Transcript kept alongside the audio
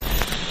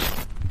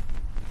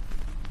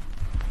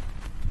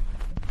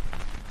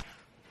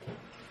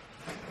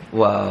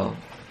와우.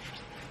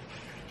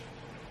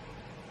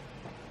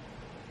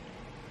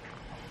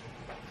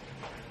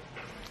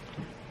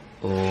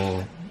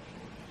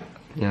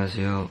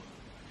 안녕하세요.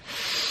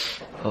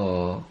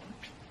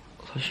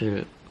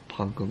 사실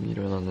방금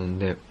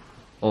일어났는데,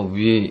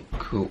 위에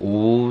그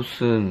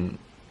옷은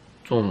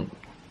좀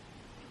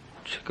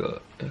제가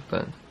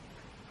약간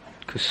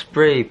그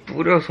스프레이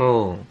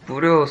뿌려서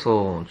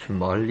지금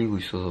말리고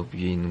있어서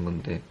위에 있는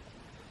건데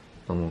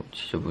너무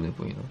지저분해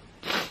보이나?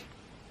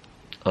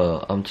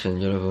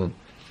 아무튼 여러분,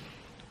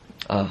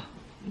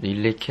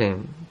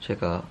 릴리캠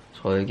제가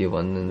저에게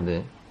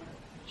왔는데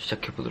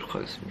시작해보도록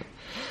하겠습니다.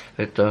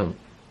 일단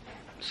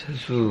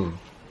세수를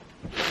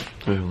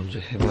먼저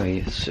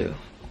해봐야겠어요.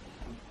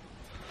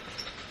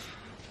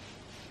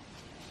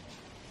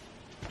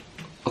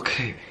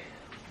 오케이.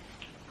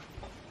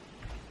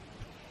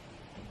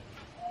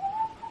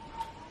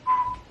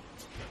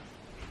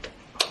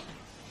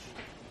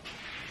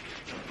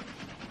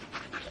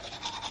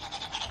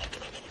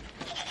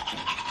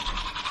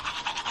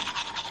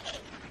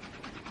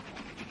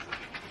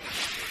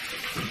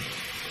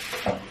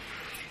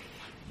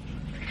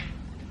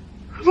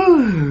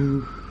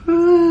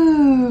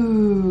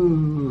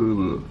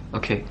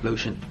 오케이,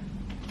 로션.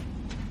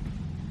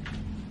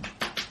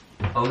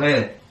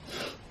 오케이.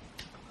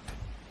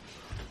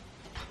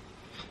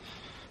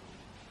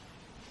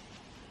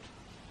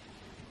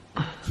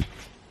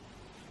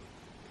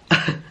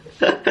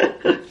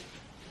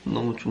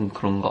 너무 좀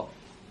그런가?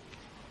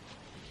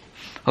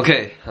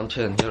 오케이,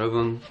 아무튼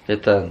여러분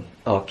일단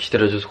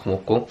기다려줘서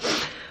고맙고,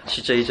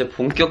 진짜 이제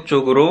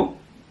본격적으로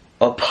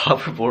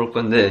밥을 먹을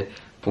건데,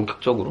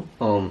 본격적으로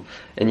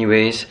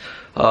anyways,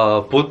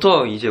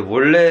 보통 이제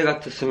원래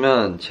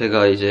같았으면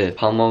제가 이제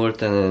밥 먹을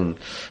때는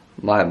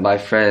my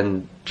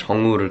friend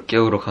정우를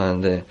깨우러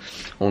가는데,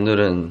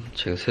 오늘은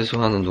제가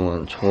세수하는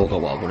동안 정우가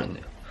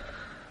와버렸네요.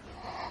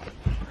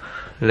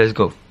 Let's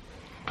go.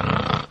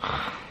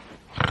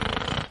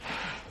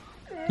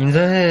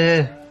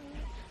 인사해.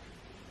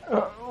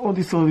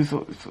 어딨어.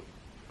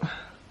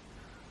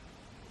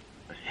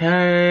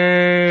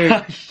 헤이.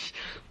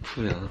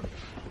 뭐야.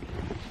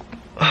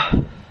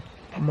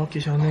 밥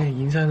먹기 전에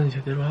인사는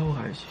제대로 하고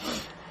가야지.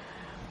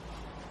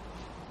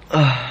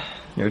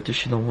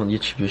 12시 넘었는데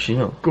지금 몇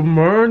시냐? Good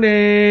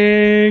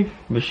morning.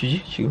 몇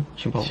시지? 지금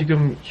봐봐.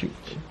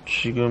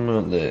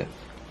 지금은 네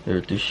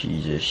 12시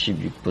이제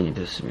 16분이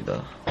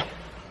됐습니다.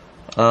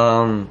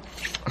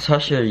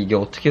 사실 이게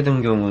어떻게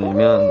된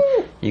경우냐면,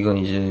 이건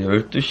이제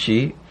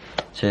 12시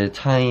제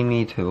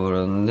타임이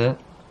돼버렸는데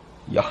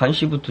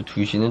 1시부터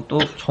 2시는 또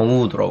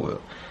정오더라고요.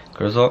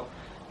 그래서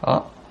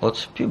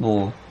어차피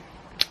뭐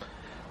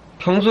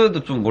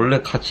평소에도 좀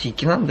원래 같이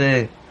있긴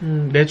한데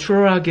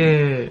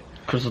내추럴하게,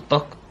 그래서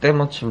딱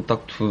때마침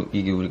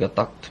이게 우리가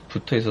딱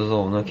붙어 있어서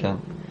오늘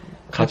그냥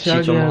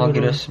같이 좀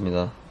하기로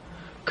했습니다.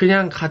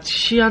 그냥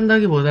같이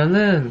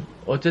한다기보다는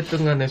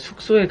어쨌든 간에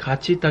숙소에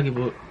같이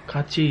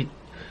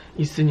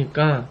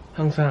있으니까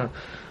항상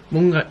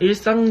뭔가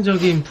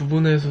일상적인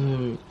부분에서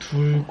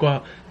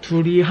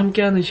둘이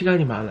함께하는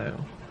시간이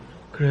많아요.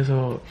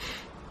 그래서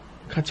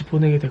같이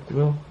보내게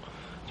됐고요.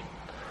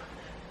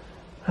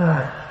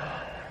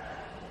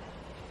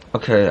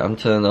 오케이,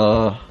 아무튼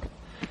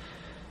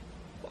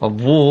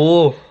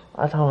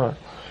잠깐만.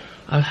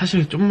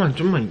 사실 좀만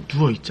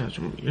누워있자.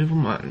 좀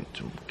 1분만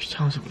좀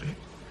귀찮아서 그래.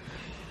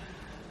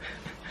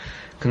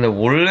 근데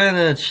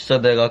원래는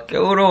진짜 내가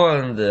깨우러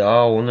가는데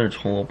오늘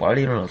정말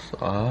빨리 일어났어.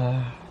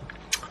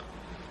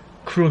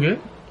 그러게?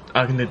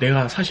 근데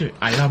내가 사실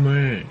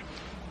알람을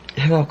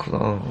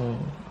해놨구나.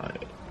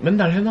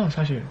 맨날 해놔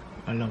사실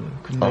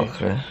알람은. 근데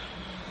그래?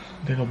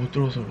 내가 못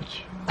들어서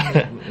그렇지.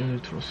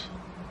 오늘 들었어.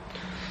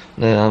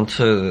 네,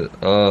 아무튼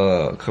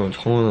그럼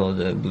정우는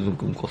어제 무슨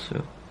꿈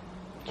꿨어요?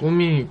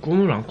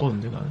 꿈을 안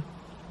꿨는데 나는.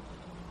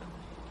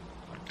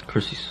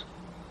 그럴 수 있어.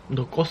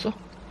 너 꿨어?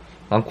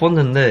 안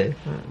꿨는데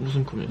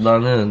무슨 꿈이었어?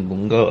 나는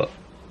뭔가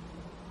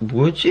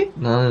뭐였지?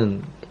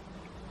 나는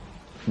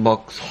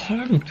막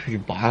사람이 되게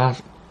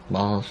많았어.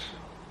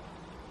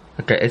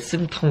 약간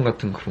SM타운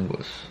같은 그런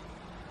거였어.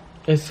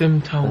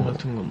 SM타운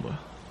같은 건 뭐야?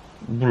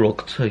 몰라,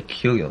 잘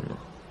기억이 안 나.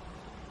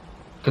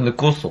 근데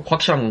꿨어.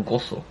 확실한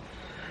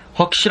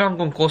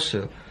건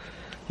꿨어요.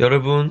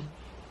 여러분,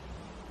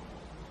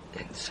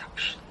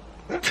 인셉션.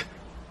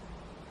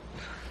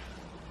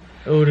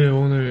 우리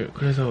오늘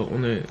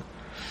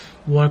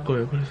뭐 할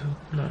거예요? 그래서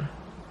날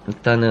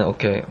일단은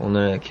오케이,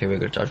 오늘의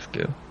계획을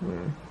짜줄게요.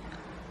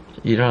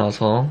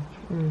 일어나서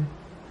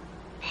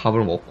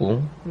밥을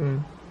먹고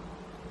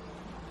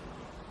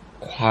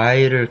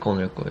과일을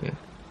꺼낼 거예요.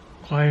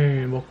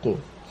 과일을 먹고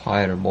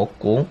과일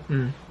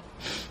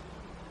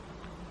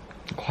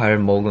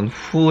먹은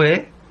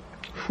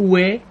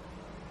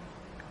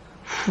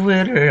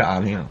후회를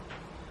안 해요.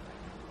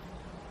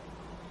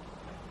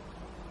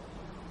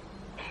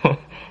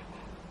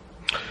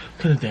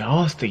 근데 내가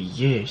봤을 때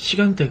이게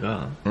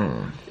시간대가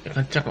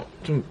약간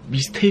좀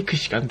미스테이크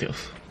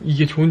시간대였어.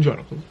 이게 좋은 줄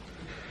알았거든.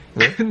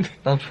 왜? 근데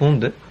난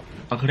좋은데?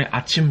 그래?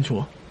 아침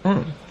좋아?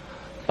 응.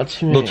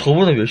 아침에 너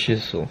저번에 몇 시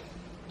했어?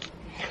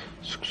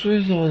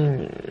 숙소에서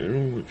하는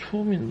이런 거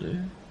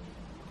처음인데.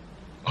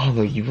 아,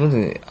 너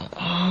이번에,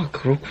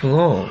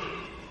 그렇구나.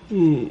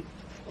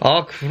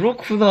 아,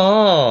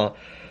 그렇구나.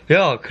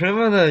 야,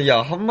 그러면은,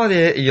 야, 한마디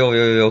해.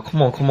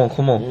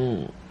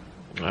 컴온.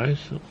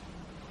 알겠어.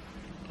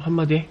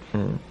 한마디 해?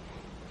 응.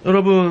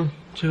 여러분,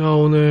 제가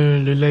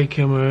오늘 릴레이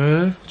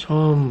캠을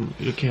처음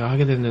이렇게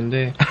하게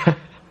됐는데,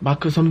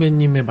 마크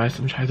선배님의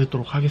말씀 잘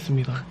듣도록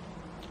하겠습니다.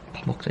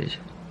 밥 먹자, 이제.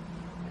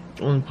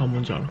 오늘 밥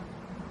뭔지 알아?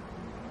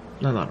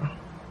 난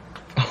알아.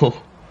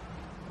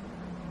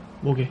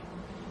 뭐게?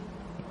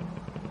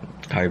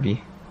 갈비.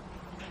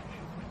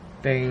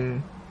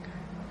 땡.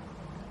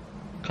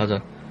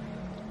 가자.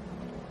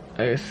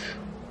 알겠어.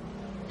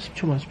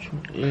 10초만,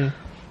 10초만. 예.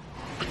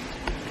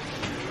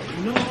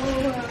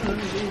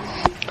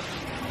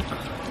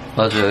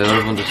 맞아요.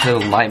 여러분도 새해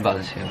복 많이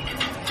받으세요.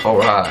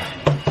 Alright.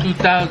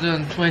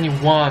 2021.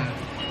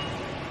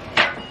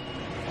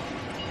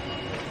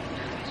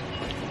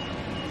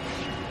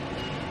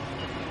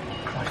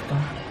 맛있다.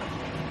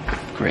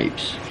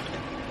 Grapes.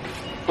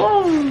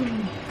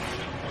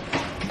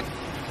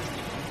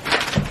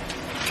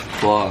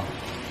 좋아.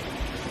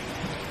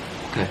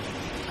 오케이.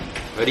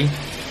 Ready?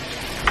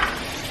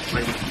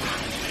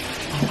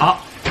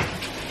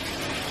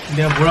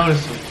 내가 뭐라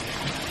그랬어?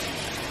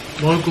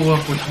 먹을 거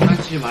갖고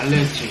장난치지 말래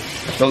했지.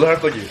 너도 할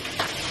거지?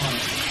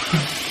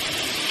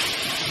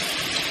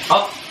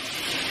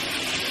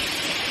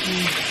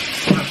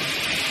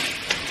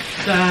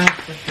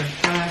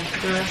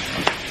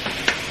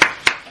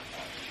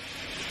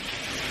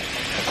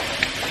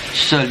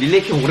 진짜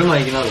릴레이 캠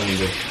오랜만이긴 하다,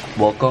 근데.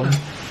 먹을까?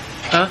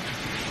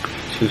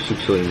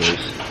 숙소에 뭐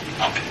있어?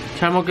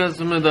 잘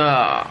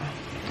먹겠습니다.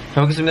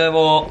 잘 먹겠습니다,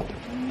 여보.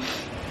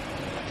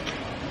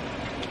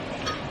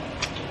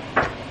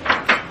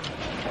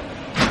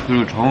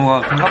 그리고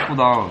정우가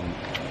생각보다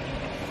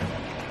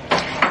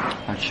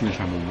아침에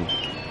잘 먹어.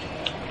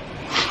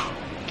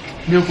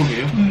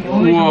 미역국이에요?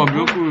 우와,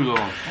 미역국이다.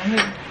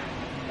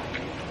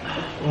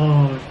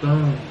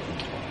 일단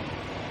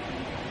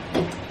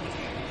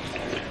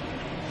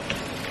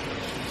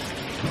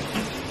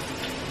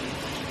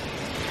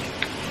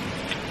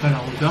잘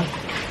나오죠?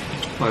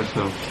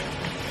 맛있어요.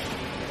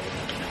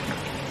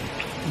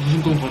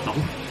 무슨 건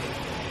같다고?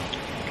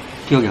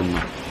 기억이 안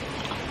나.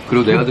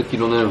 그리고 내가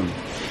듣기로는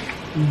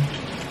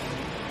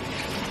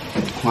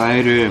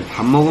과일을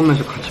밥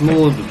먹으면서 같이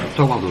먹어도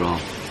좋다고 하더라.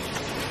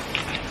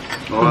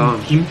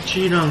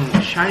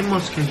 김치랑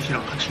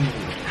샤인머스켓이랑 같이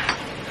먹는 거.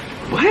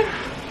 What?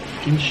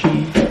 김치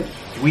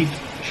with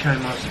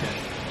샤인머스켓.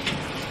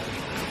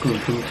 그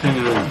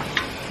김치는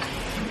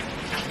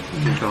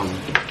진짜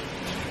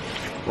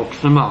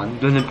없으면 안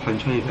되는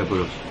반찬이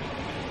돼버렸어.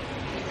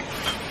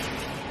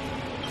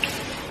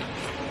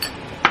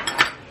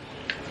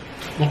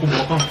 먹고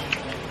먹고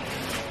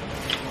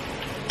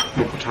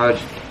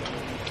자야지.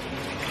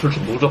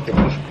 솔직히 모자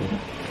벗고 싶어.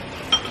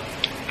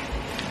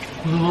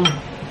 그래서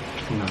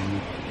장난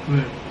아니야. 왜?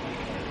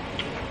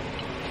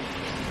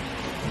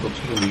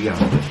 너처럼 이해 안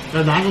돼?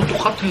 야 나도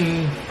똑같아.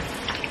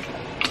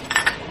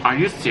 Are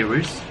you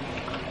serious?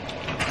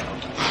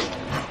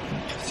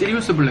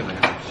 시리우스 블랙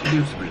아니야?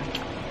 시리우스 블랙.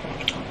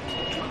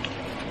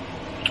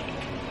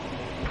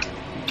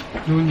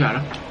 누군지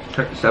알아?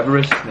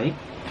 Severus Snape?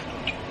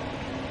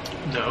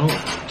 No.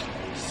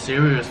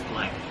 Sirius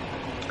Black.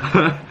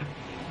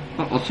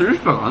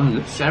 Sirius Black 아는데?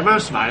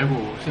 Severus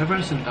말고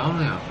Severus는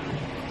다른 애야.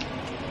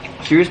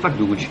 Sirius Black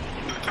누구지?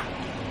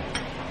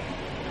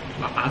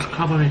 막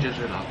아스카반의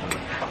제주에 나왔잖아.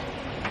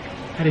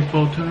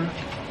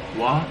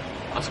 해리포터와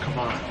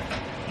아스카반.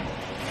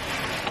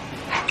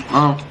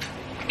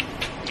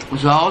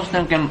 So I was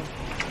thinking,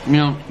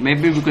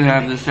 maybe we could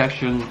have this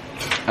section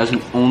as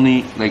an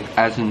only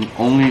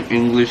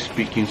English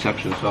speaking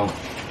section. So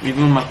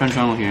even with my friend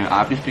John here,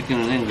 I'll be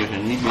speaking in English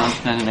and he'd be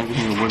understanding every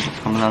single word that's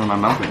coming out of my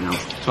mouth right now.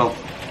 So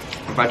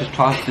if I just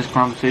toss this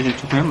conversation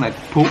to him like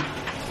poop,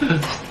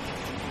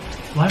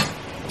 What?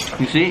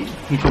 you see,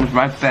 he comes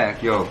right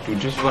back. Yo, dude,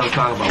 just what I'm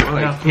talking about.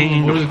 We're like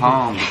pinging the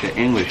palm with the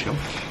English. Yo.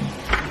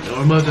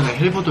 얼마 전에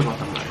해리포터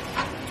봤단 말이야.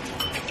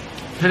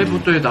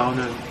 해리포터에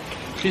나오는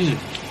퀴즈.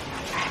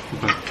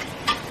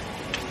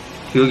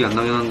 기억이 안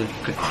나긴 한데.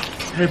 그래.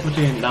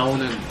 해리포터에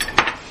나오는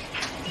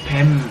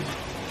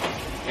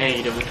뱀의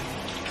이름은?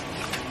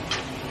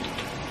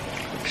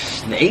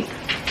 Snake?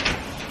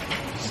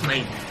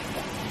 스네이크.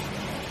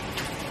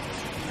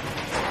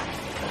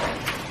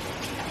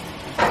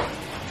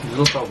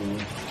 무섭다고.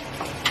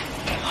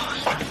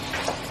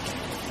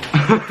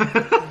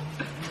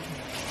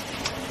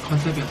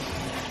 컨셉이었어.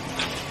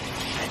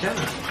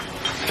 알잖아.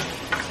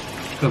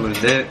 그러면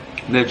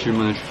내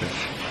질문을 줄게.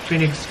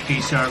 피닉스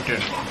디서트.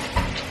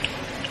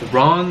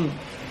 런의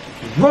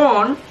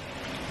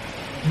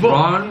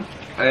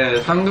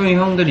쌍둥이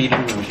형들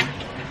이름이 뭐지?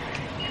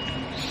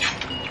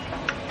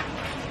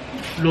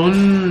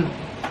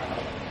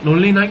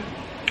 론리 나이트?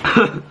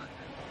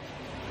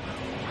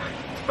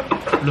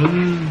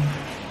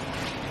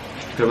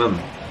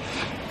 그러면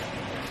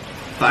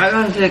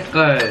빨간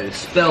색깔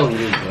스펠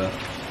이름이 뭐야?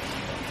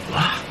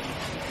 와.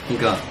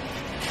 그러니까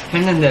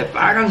했는데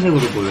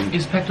빨간색으로 보여.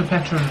 Inspector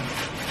Patron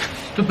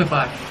Stupid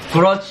Bye.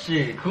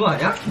 그렇지. 그거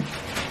아니야?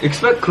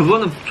 expect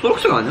그거는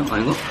초록색 아니야?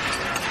 아닌가?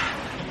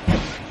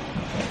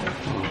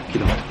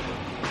 기다.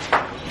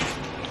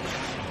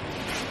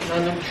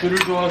 나는 귤을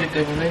좋아하기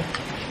때문에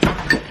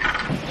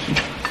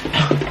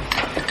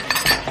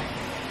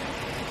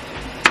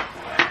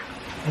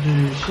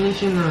아주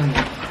신신한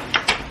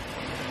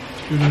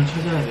귤을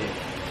찾아야 돼.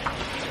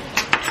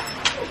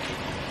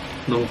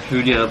 너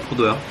귤이야,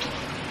 포도야?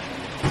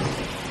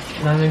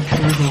 나는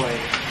귤을 좋아해.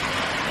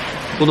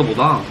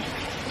 포도보다?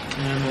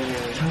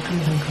 왜냐면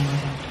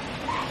상큼상큼하고.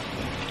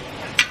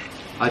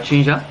 아,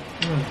 진짜?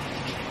 응.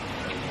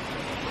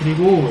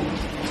 그리고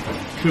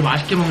귤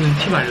맛있게 먹는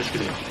팁 알려줄게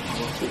돼요.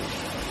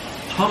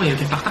 처음에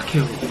이렇게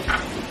딱딱해요.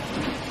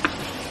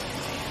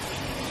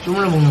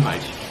 쪼물러 먹는 거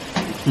알지?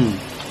 응.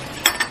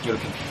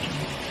 이렇게.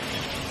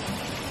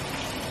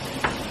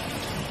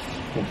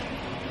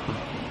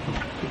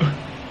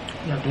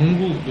 야,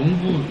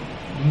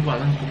 농구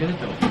안 한지 또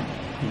깨졌다.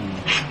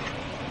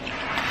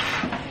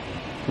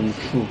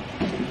 공수.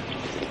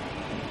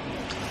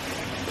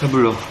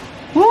 배불러.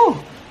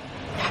 오!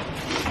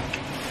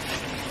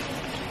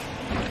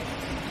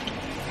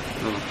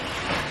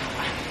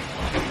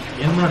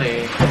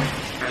 옛날에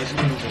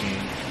아이스크림 중에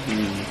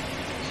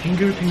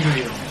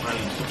생귤팽귤이라고 많이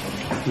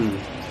있었거든요.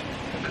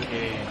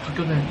 그게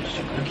학교 다닐 때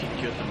진짜 그렇게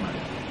인기였단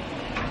말이야.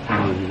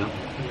 진짜?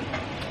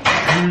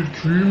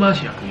 귤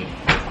맛이야, 그게.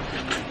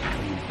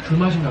 귤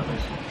맛인가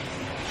그랬어.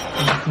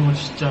 근데 그거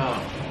진짜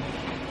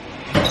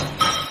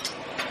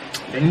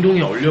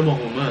냉동에 얼려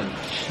먹으면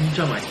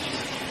진짜 맛있어.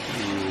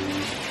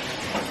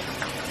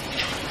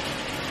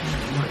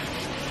 정말.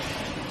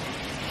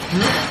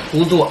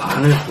 포도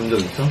안을 본 적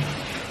있어?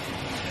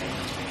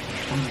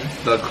 없네.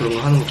 나 그런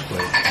거 하는 거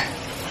좋아해.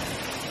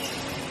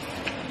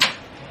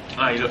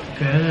 아,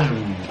 이렇게.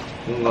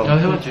 뭔가. 나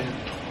해봤지.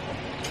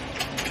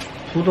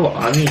 포도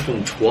안이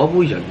좀 좋아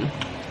보이지 않니?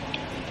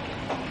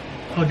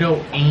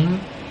 허려잉.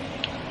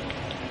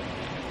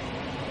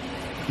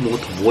 뭐가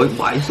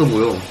더 맛있어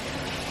보여.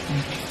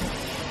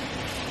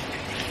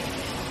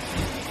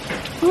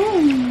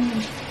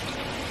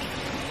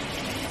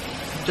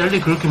 젤리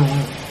그렇게 먹어.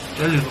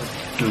 젤리로.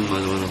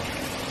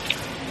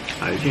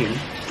 맞아. 알지?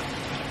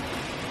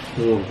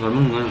 오, 잘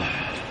먹네.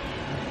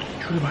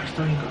 귤이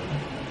맛있다니까.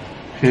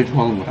 제일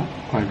좋아하는 거야?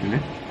 과일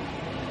중에?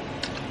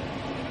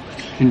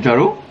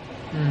 진짜로?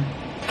 응.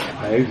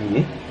 과일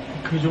중에?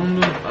 그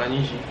정도는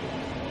아니지.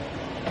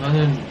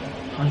 나는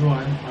다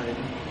좋아해, 과일은.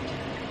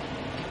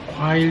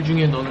 과일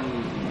중에 너는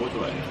뭐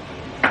좋아해?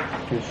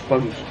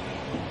 수박이지.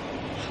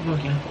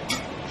 수박이야?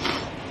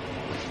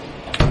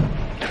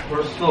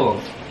 벌써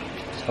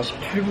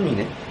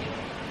 48분이네?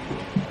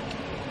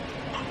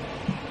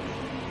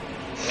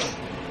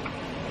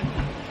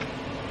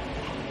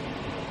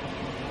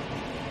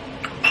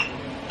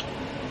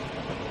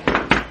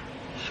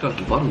 시간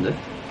좀 빠른데?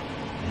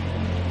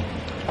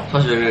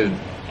 사실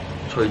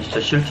저희 진짜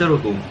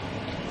실제로도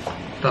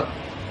딱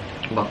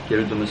막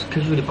예를 들면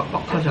스케줄이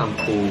빡빡하지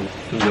않고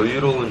좀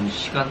여유로운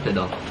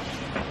시간대다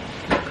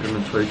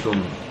그러면 저희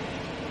좀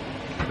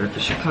이렇게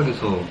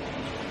식탁에서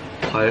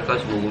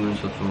과일까지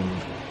먹으면서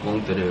좀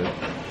멍 때려요.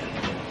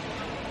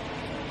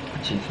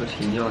 그치,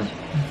 솔직히 인정하지.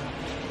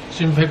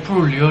 지금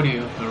 100%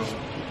 리얼이에요, 여러분.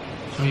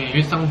 저희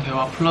일상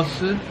대화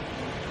플러스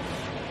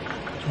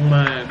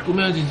정말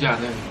꾸며지지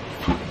않은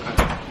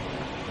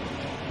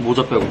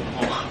모자 빼고.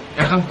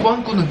 약간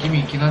꾸안꾸 느낌이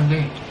있긴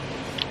한데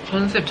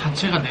컨셉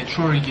자체가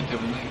내추럴이기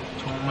때문에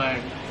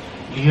정말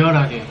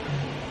리얼하게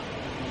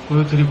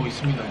보여드리고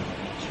있습니다, 여러분.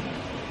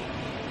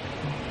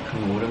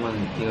 그럼 오랜만에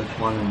네가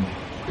좋아하는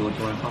그거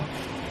좀 할까?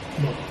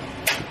 뭐?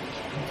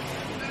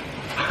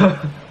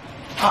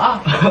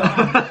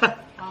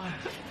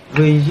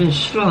 왜 이젠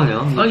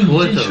싫어하냐? 너 아니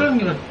좋아했잖아. 이제 싫어하는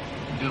게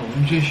내가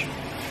언제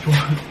좋아?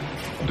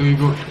 너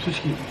이거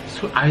솔직히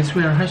I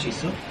swear 할 수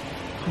있어?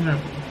 카메라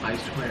보고 I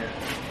swear.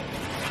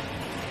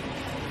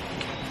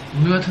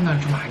 오늘 같은 날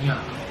좀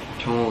아니야.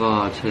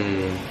 정호가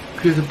제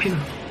그래서 피나.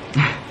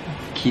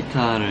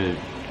 기타를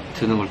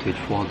드는 걸 되게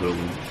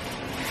좋아하더라고요.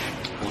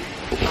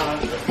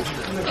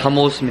 다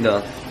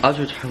먹었습니다.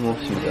 아주 잘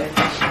먹었습니다.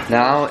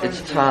 Now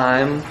it's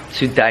time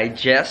to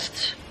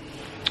digest.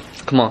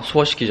 그만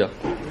소화시키자.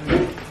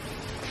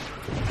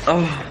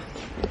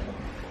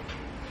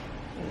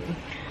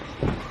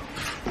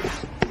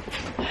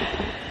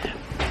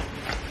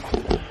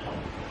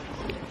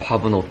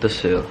 밥은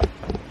어땠어요?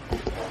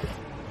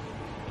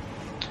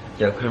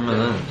 야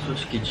그러면은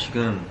솔직히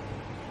지금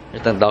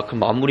일단 나 그럼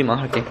마무리만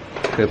할게.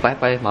 그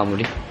빠이빠이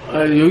마무리. 아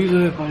여기서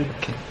해 빨리.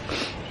 오케이.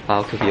 아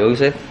오케이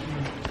여기서 해?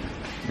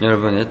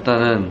 여러분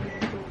일단은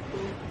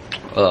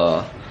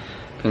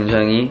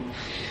굉장히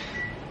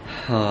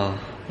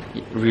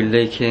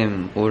릴레이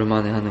캠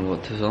오랜만에 하는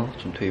것 같아서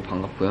좀 되게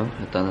반갑고요.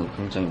 일단은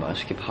굉장히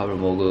맛있게 밥을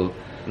먹고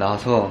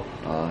나서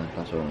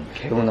일단 좀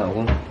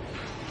개운하고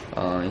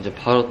이제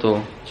바로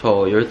또 저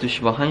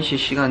 12시와 1시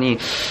시간이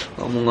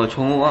뭔가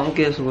정우와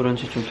함께 해서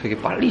그런지 좀 되게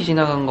빨리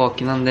지나간 것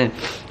같긴 한데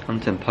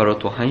아무튼 바로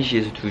또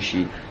 1시에서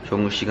 2시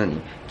정우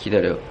시간이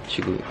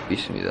기다려지고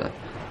있습니다.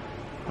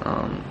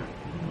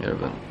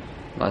 여러분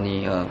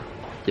많이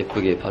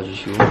예쁘게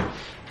봐주시고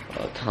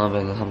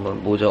다음에는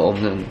한번 모자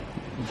없는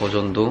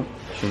버전도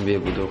준비해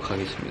보도록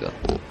하겠습니다.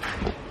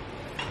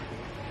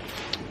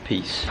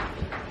 Peace.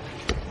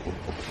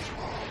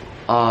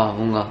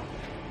 뭔가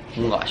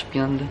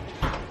아쉽긴 한데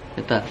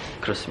일단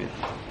그렇습니다.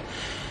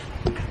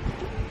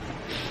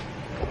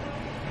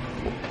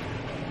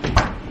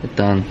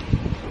 일단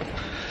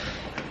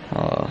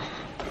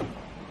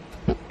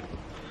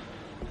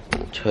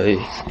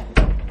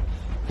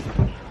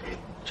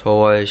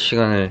저와의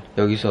시간을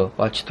여기서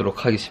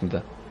마치도록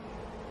하겠습니다.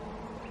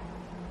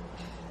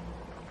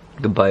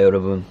 Goodbye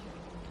여러분.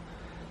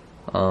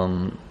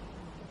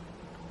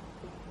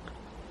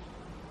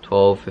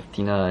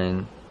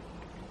 12:59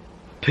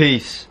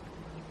 Peace.